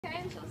Okay,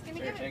 and Shell's gonna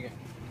give it. Take it.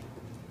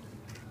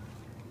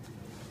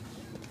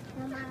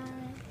 Come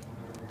on.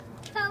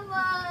 Come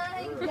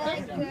on, good girl. You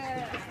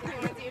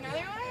wanna do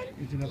another one?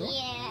 You do another one?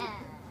 Yeah.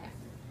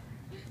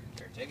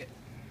 Here, take it.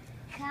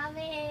 Come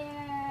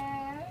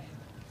here.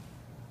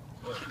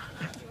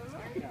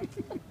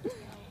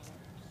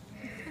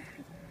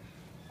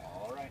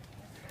 All right.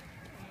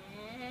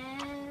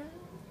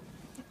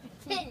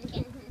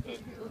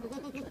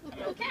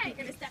 Okay,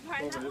 gonna step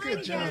hard in that line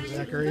Good job, again.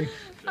 Zachary.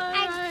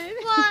 I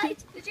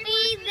want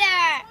be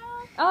there.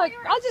 Oh,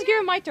 I'll just give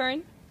him my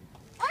turn.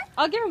 What?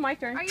 I'll give him my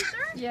turn. Are you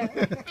sure? Yeah.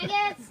 I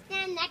gotta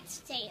stand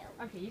next to you.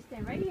 Okay, you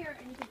stand right here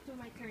and you can do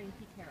my turn and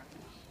keep care of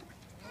it.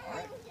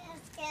 I'm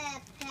just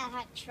gonna pat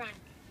her trunk.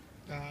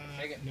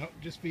 Take it. No,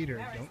 just feed her.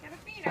 Now we're Don't. just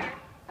gonna feed her. Here,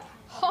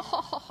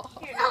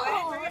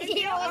 Oh,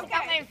 you almost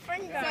got my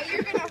finger. So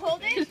you're gonna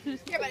hold it.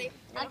 Here, buddy.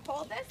 You're gonna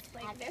hold this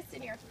like this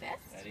in your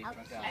fist. Ready?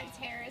 And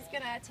Tara's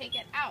gonna take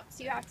it out.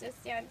 So you have to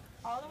stand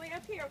all the way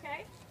up here,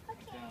 okay?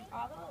 Okay.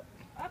 All the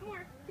up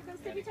more. Get those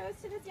tippy toes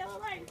to this yellow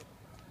line.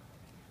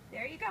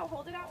 There you go.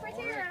 Hold it out for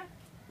Tara.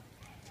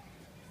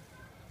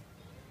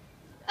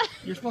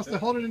 You're supposed to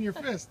hold it in your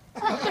fist.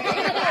 Oh,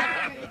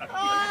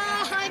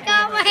 I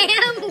got my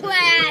hand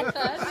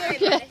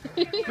wet.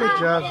 Good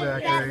job,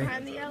 Zachary.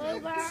 On the yellow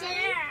Do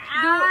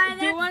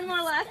line. one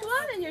more last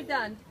one and you're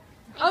done.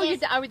 Oh, you're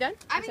done. Are we done?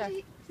 I I'm sorry.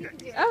 mean, you can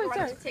do it. Oh, You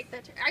wanna sorry. take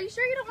that. Are you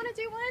sure you don't want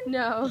to do one?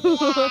 No.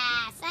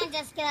 Yes, I'm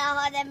just gonna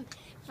hold him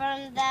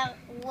from the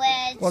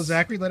wedge. Well,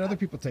 Zachary, let other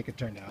people take a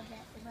turn now.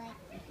 Like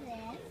this.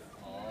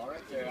 All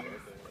right, there.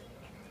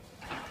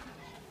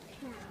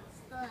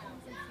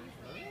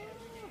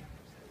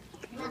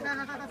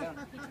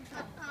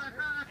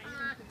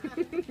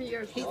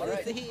 You're All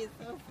right. Take.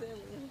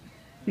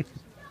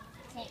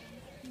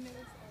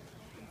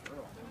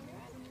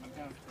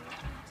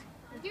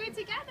 Do it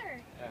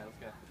together. Yeah, let's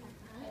go.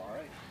 All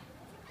right.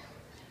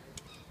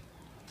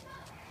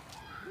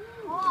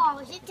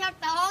 Oh, she took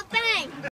the whole thing.